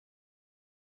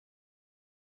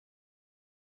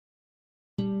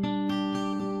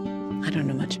I don't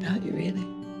know much about you, really.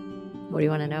 What do you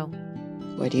want to know?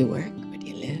 Where do you work? Where do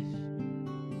you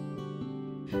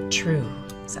live? Tru.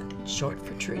 Is that short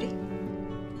for Trudy?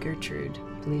 Gertrude.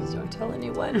 Please don't tell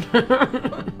anyone.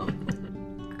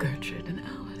 Gertrude and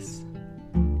Alice.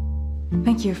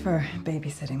 Thank you for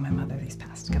babysitting my mother these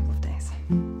past couple of days.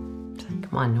 Come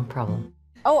on, no problem.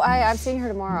 Oh, I'm seeing her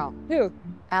tomorrow. Who?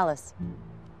 Alice.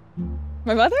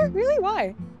 My mother? Really?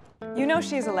 Why? You know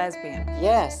she's a lesbian.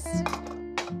 Yes.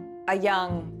 A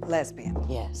young lesbian.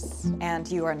 Yes. And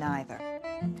you are neither.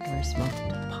 Ever smoked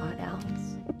pot,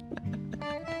 Alice?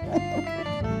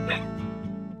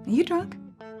 Are you drunk?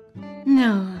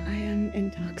 No, I am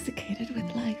intoxicated with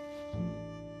life.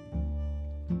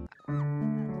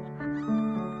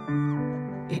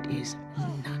 It is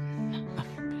none of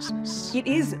your business. It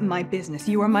is my business.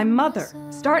 You are my mother.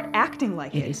 Start acting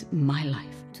like it. It is my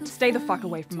life. Stay the fuck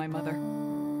away from my mother.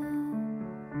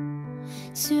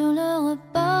 Sur le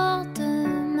repas